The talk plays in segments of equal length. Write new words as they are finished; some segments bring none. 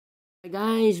Hi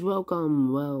guys,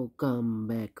 welcome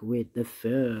back with the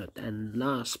third and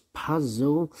last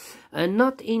puzzle.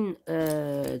 Not in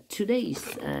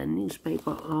today's newspaper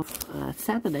of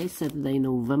Saturday,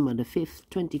 November the 5th,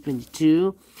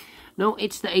 2022. No,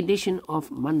 it's the edition of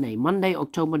Monday,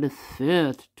 October the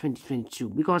 3rd, 2022.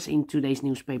 Because in today's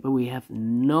newspaper we have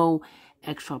no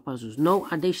extra puzzles, no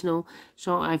additional,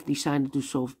 so I've decided to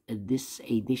solve this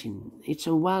edition. It's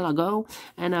a while ago,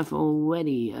 and I've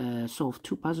already solved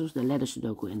two puzzles, the letter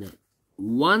Sudoku and the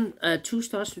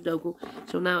two-star Sudoku.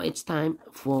 So now it's time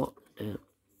for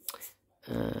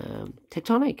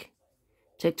Tectonic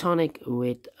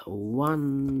with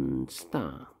 1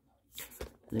 star.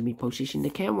 Let me position the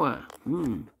camera.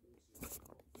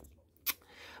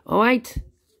 Alright,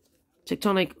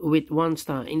 Tectonic with 1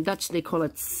 star. In Dutch they call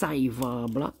it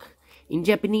block. In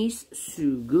Japanese,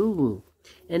 Suguru.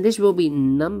 And this will be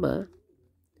number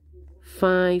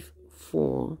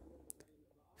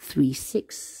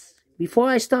 5436. Before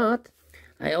I start,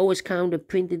 I always count the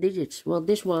printed digits. Well,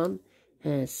 this one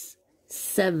has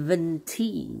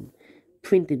 17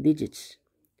 printed digits.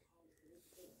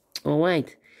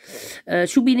 Alright.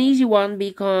 Should be an easy one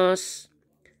because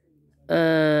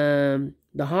the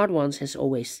hard ones has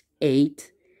always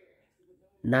 8,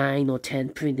 9 or 10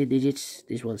 printed digits.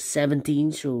 This one's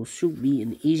 17, so should be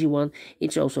an easy one.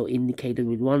 It's also indicated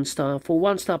with 1 star. For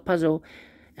 1 star puzzle,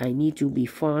 I need to be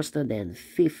faster than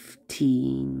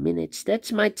 15 minutes.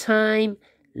 That's my time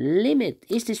limit.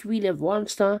 Is this really a 1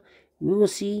 star? We will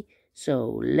see.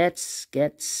 So let's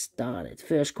get started.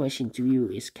 First question to you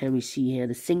is, can we see here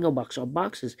the single box or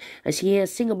boxes? I see here a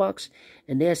single box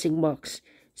and there's a single box.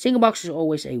 Single box is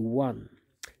always a 1.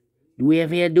 Do we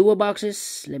have here dual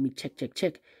boxes? Let me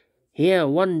check. Here,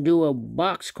 one dual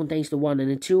box contains the 1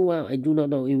 and the 2. Well, I do not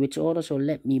know in which order, so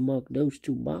let me mark those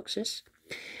 2 boxes.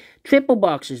 Triple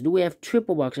boxes. Do we have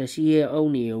triple boxes? I see here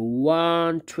only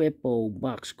 1 triple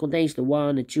box. Contains the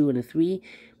 1, the 2, and the 3.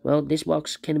 Well, this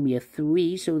box can be a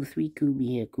 3, so the 3 could be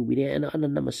here, could be there, and the other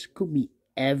numbers could be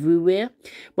everywhere.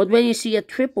 But when you see a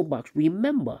triple box,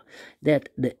 remember that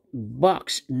the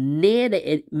box near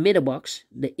the middle box,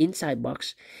 the inside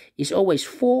box, is always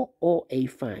 4 or a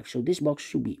 5. So this box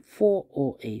should be 4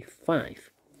 or a 5.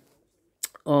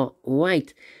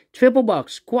 Alright, triple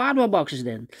box, quadra boxes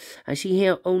then. I see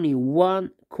here only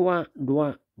 1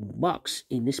 quadra box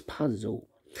in this puzzle.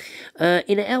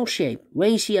 In an L shape,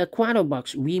 when you see a quadra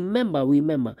box, remember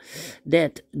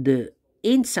that the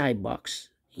inside box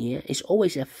here is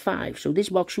always a 5. So this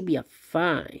box should be a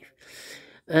 5.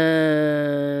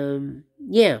 Yeah,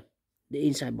 the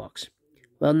inside box.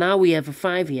 Well, now we have a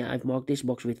 5 here. I've marked this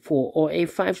box with 4 or a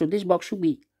 5. So this box should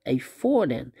be a 4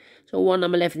 then. So 1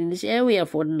 number left in this area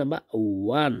for the number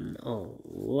 1.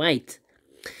 Alright.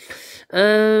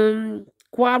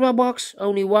 Quadra box,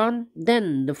 only 1.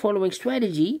 Then the following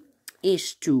strategy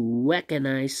is to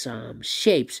recognize some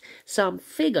shapes, some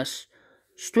figures,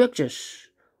 structures,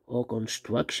 or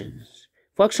constructions.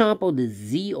 For example, the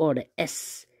Z or the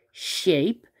S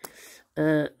shape.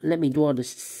 Let me draw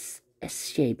this S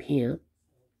shape here.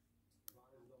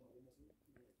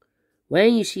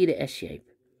 When you see the S shape,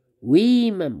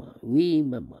 remember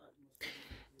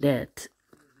that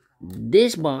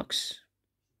this box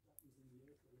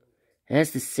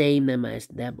has the same number as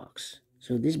that box.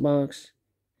 So this box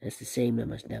has the same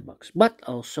number as that box. But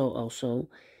also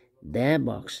that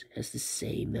box has the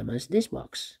same number as this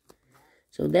box.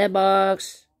 So that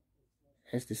box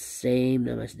has the same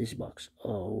number as this box.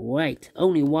 Alright,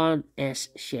 only 1 S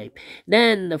shape.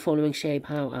 Then the following shape,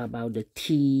 how about the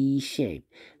T shape?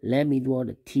 Let me draw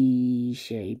the T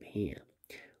shape here.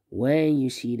 When you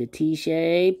see the T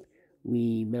shape,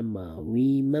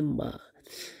 remember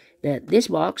that this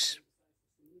box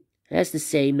has the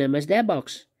same number as that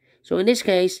box. So in this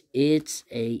case, it's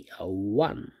a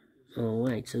 1.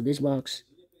 Alright, so this box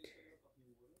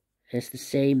has the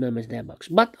same number as that box.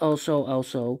 But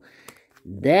also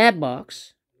that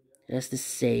box has the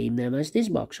same number as this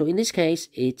box. So in this case,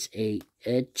 it's a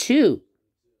 2.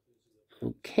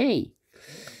 Okay.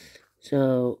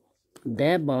 So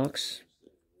that box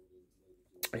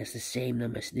has the same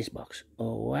number as this box.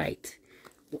 Alright.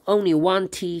 Only 1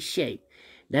 T shape.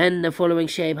 Then the following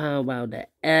shape, how about the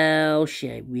L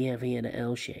shape? We have here the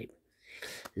L shape.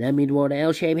 Let me draw the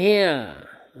L shape here.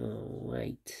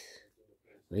 Alright.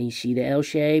 When you see the L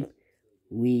shape,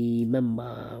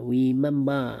 remember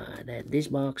that this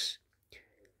box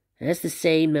has the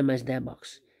same number as that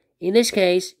box. In this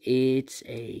case, it's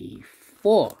a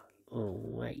 4.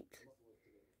 Alright.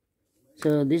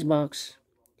 So this box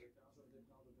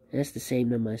has the same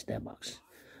number as that box.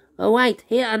 Alright,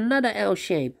 here another L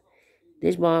shape.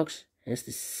 This box has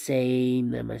the same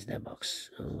number as that box.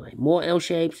 Alright, more L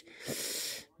shapes.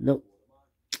 No.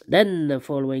 Then the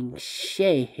following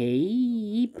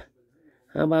shape.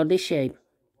 How about this shape?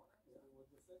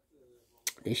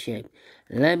 This shape.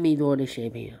 Let me draw this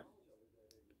shape here.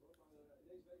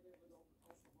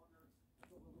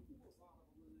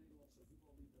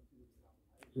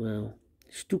 Well,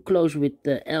 it's too close with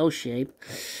the L shape.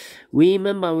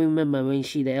 Remember, when you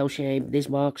see the L shape, this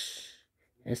box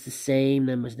has the same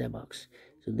number as that box.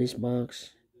 So this box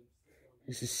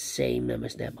has the same number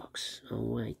as that box.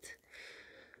 Alright.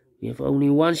 We have only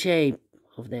one shape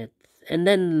of that. And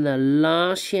then the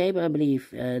last shape, I believe,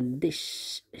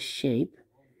 this shape.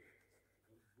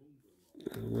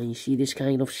 When you see this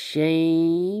kind of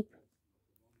shape.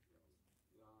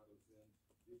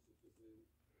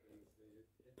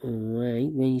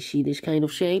 Alright, when you see this kind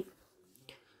of shape.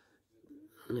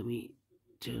 Let me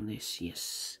turn this,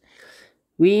 yes.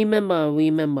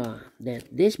 Remember that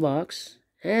this box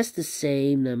has the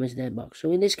same number as that box.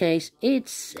 So in this case,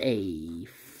 it's a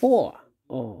 4.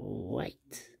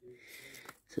 Alright.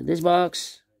 So this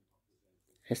box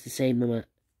has the same number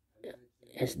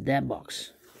as that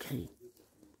box. Okay.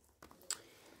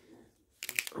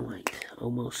 Alright,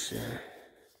 almost.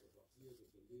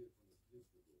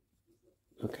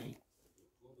 Okay.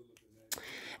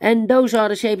 And those are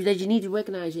the shapes that you need to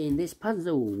recognize in this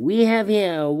puzzle. We have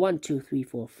here 1, 2, 3,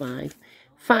 4, 5.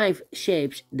 5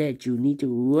 shapes that you need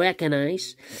to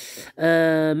recognize.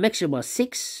 Maximum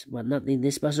 6, but not in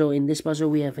this puzzle. In this puzzle,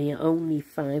 we have here only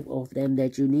 5 of them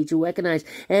that you need to recognize.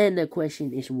 And the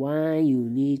question is why you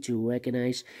need to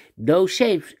recognize those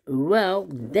shapes. Well,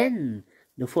 then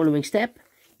the following step.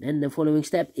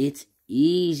 It's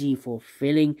easy for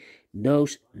filling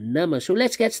those numbers. So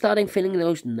let's get started filling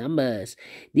those numbers.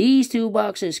 These two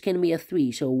boxes can be a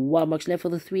 3. So 1 box left for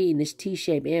the 3 in this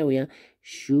T-shaped area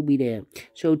should be there.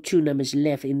 So 2 numbers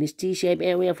left in this T-shaped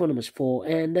area for numbers 4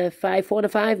 and 5. For the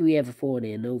 5, we have a 4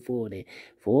 there, no 4 there.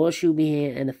 4 should be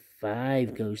here and a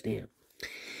 5 goes there.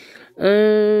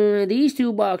 These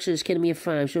two boxes can be a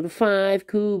 5. So the 5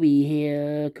 could be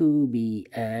here, could be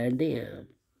there.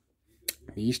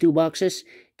 These two boxes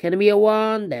can be a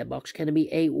 1. That box can be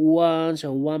a 1.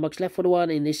 So 1 box left for the 1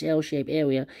 in this L-shaped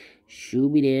area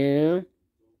should be there.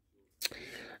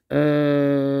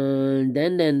 Then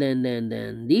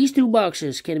these two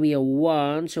boxes can be a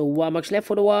 1. So 1 box left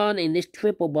for the 1 in this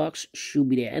triple box should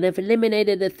be there. And I've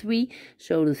eliminated the 3.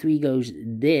 So the 3 goes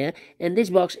there. And this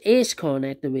box is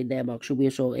connected with that box. So we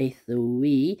also a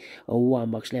 3. Or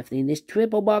 1 box left in this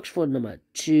triple box for number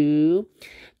 2.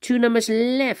 2 numbers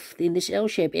left in this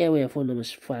L-shaped area for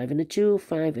numbers 5 and a 2,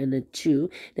 5 and a 2.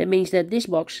 That means that this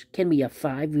box can be a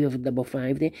 5. We have a double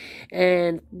 5 there.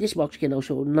 And this box can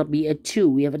also not be a 2.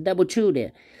 We have a double 2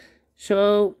 there.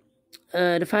 So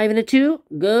the 5 and the 2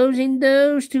 goes in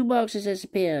those two boxes as a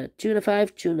pair. 2 and a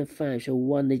 5, 2 and a 5. So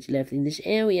 1 that's left in this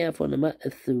area for number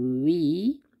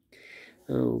 3.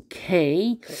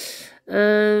 Okay.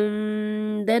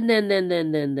 Then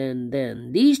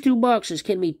these two boxes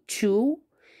can be 2.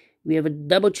 We have a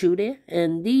double 2 there.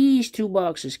 And these two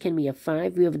boxes can be a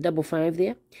 5. We have a double 5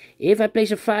 there. If I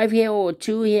place a 5 here or a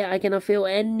 2 here, I cannot fill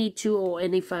any 2 or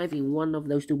any 5 in one of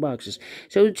those two boxes.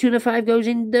 So the 2 and a 5 goes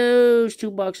in those two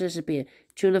boxes as a pair.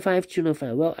 2 and a 5, 2 and a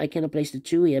 5. Well, I cannot place the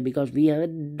 2 here because we have a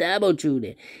double 2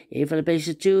 there. If I place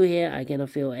the 2 here, I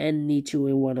cannot fill any 2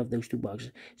 in one of those two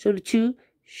boxes. So the 2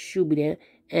 should be there.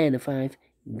 And the 5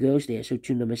 goes there. So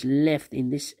 2 numbers left in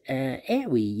this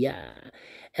area.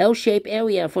 L-shaped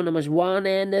area for numbers 1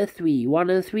 and 3. 1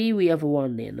 and 3, we have a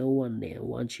 1 there. No 1 there.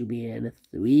 1 should be here and a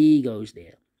 3 goes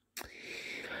there.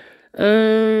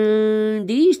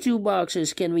 These two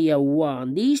boxes can be a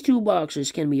 1. These two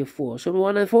boxes can be a 4. So the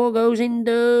 1 and 4 goes in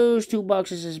those two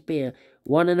boxes as a pair.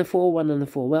 1 and a 4, 1 and a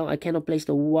 4. Well, I cannot place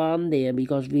the 1 there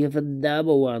because we have a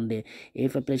double 1 there.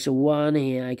 If I place a 1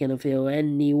 here, I cannot fill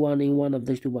any 1 in one of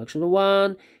those two boxes. So the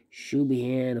 1 should be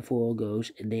here and the 4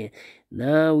 goes there.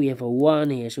 Now we have a 1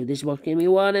 here. So this box can be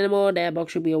 1 and more. That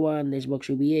box should be a 1. This box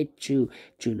should be a 2.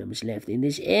 2 numbers left in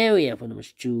this area for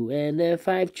numbers 2 and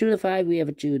 5. 2 and 5, we have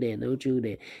a 2 there. No 2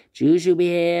 there. 2 should be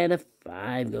here and a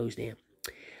 5 goes there.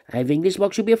 I think this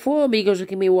box should be a 4 because it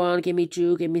can be 1, can be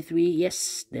 2, can be 3.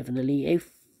 Yes, definitely a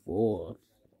 4.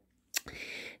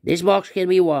 This box can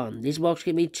be 1. This box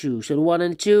can be 2. So the 1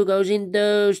 and 2 goes in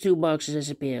those two boxes as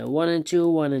a pair. 1 and 2,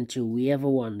 1 and 2. We have a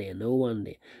 1 there. No 1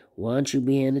 there. 1 should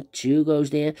be here and a 2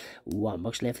 goes there. 1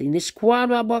 box left in this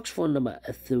quadrat box for number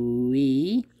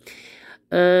 3.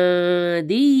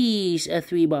 These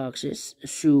 3 boxes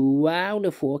surround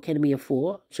the 4 can be a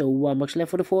 4. So 1 box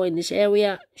left for the 4 in this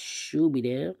area should be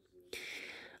there.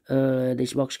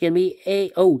 This box can be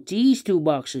a, oh, these two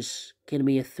boxes can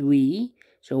be a 3.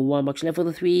 So 1 box left for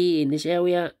the 3 in this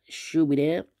area, should be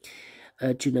there.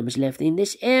 2 numbers left in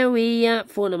this area,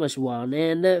 4 numbers 1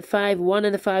 and 5, 1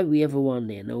 and the 5, we have a 1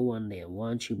 there, no 1 there,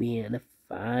 1 should be here and the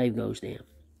 5 goes there.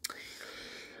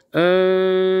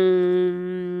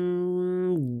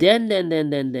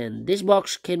 Then this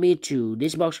box can be a 2,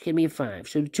 this box can be a 5,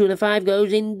 so the 2 and the 5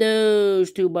 goes in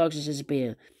those 2 boxes as a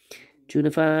pair. 2 and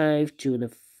a 5, 2 and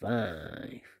a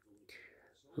 5.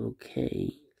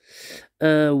 Okay.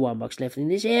 1 box left in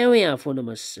this area for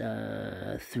numbers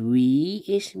 3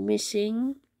 is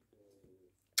missing.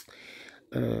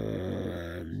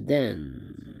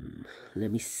 Then let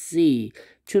me see.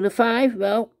 2 and a 5.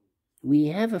 Well, we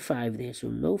have a 5 there, so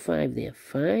no 5 there.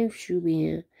 5 should be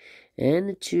here, and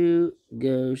the 2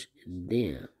 goes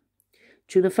there.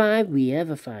 2 and a 5. We have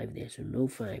a 5 there, so no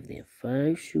 5 there.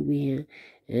 5 should be here,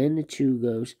 and the 2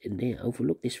 goes in there.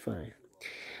 Overlook this 5.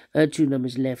 2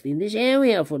 numbers left in this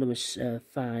area for numbers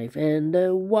 5 and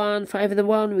 1. 5 and the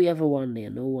 1, we have a 1 there,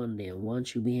 no 1 there. 1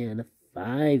 should be here, and a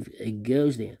 5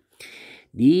 goes there.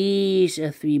 These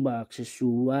 3 boxes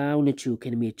surround the 2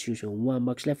 can be a 2, so 1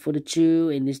 box left for the 2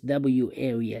 in this W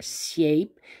area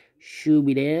shape should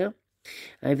be there.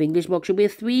 I think this box should be a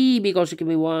 3 because it can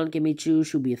be 1, can be 2,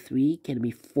 should be a 3, can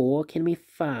be 4, can be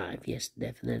 5. Yes,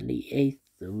 definitely a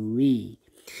 3.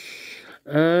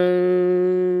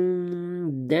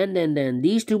 Then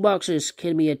these 2 boxes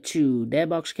can be a 2. That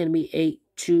box can be a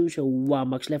 2, so 1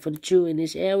 box left for the 2 in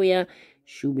this area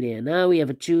should be there. Now we have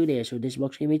a 2 there, so this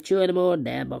box can be 2 anymore.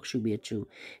 That box should be a 2,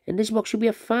 and this box should be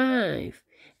a 5,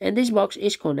 and this box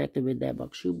is connected with that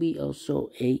box, should be also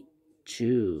a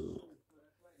 2.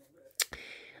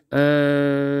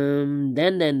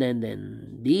 Then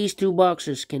these 2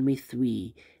 boxes can be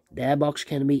 3. That box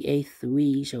can be a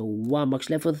 3, so 1 box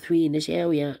left for the 3 in this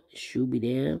area should be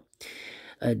there.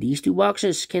 These 2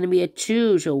 boxes can be a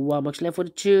 2, so 1 box left for the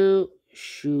 2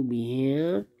 should be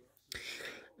here.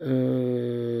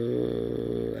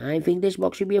 I think this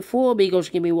box should be a 4 because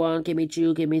it can be 1, can be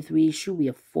 2, can be 3, should be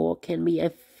a 4, can be a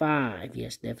 5.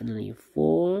 Yes, definitely a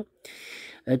 4.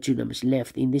 2 numbers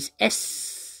left in this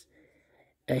S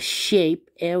shape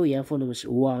area for numbers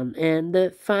 1 and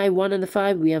the 5. 1 and the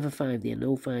 5, we have a 5 there,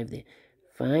 no 5 there.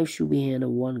 5 should be here and a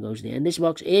 1 goes there, and this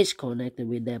box is connected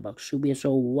with that box, should be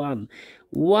so 1.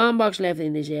 1 box left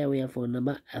in this area for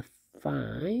number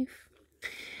 5.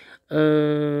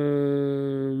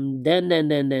 Then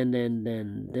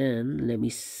let me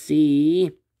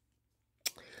see.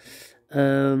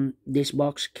 This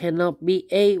box cannot be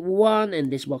a 1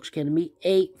 and this box can be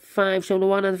a 5, so the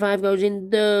 1 and the 5 goes in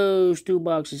those 2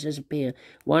 boxes as a pair.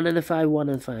 1 and the 5, 1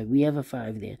 and 5, we have a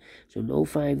 5 there, so no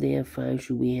 5 there. 5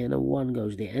 should be here and a 1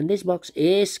 goes there, and this box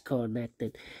is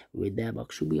connected with that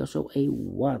box, should be also a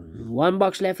 1. 1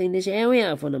 box left in this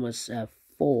area for numbers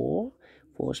 4.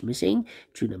 4 is missing.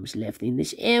 2 numbers left in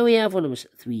this area for numbers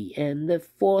 3 and the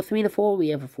 4. 3 and the 4, we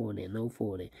have a 4 there, no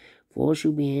 4 there. 4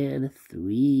 should be here and a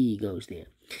 3 goes there.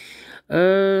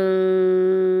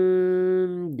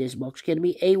 This box can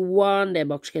be a 1, that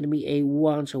box can be a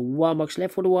 1, so 1 box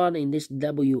left for the 1 in this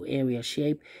W area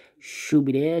shape should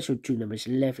be there, so 2 numbers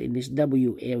left in this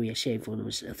W area shape for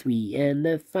numbers 3 and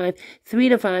the 5. 3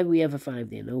 and the 5, we have a 5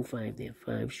 there, no 5 there.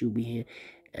 5 should be here,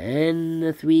 and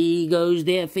the 3 goes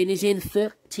there. Finish in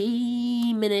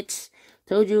 30 minutes.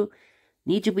 Told you,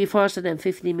 need to be faster than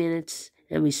 50 minutes.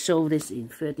 And we solve this in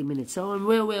 30 minutes. So I'm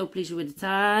well pleased with the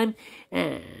time.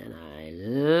 And I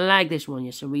like this one.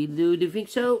 Yes, I really do think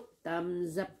so.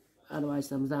 Thumbs up. Otherwise,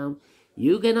 thumbs down.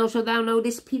 You can also download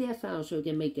this PDF file so you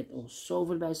can make it or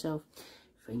solve it by yourself.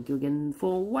 Thank you again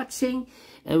for watching.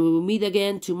 And we will meet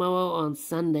again tomorrow on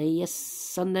Sunday. Yes,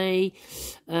 Sunday.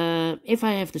 If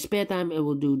I have the spare time, I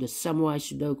will do the Samurai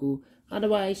Sudoku.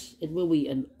 Otherwise, it will be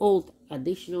an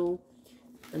additional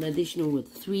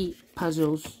with 3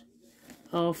 puzzles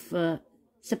of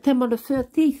September the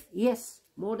 13th. Yes,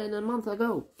 more than a month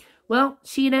ago. Well,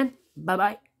 see you then.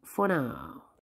 Bye-bye for now.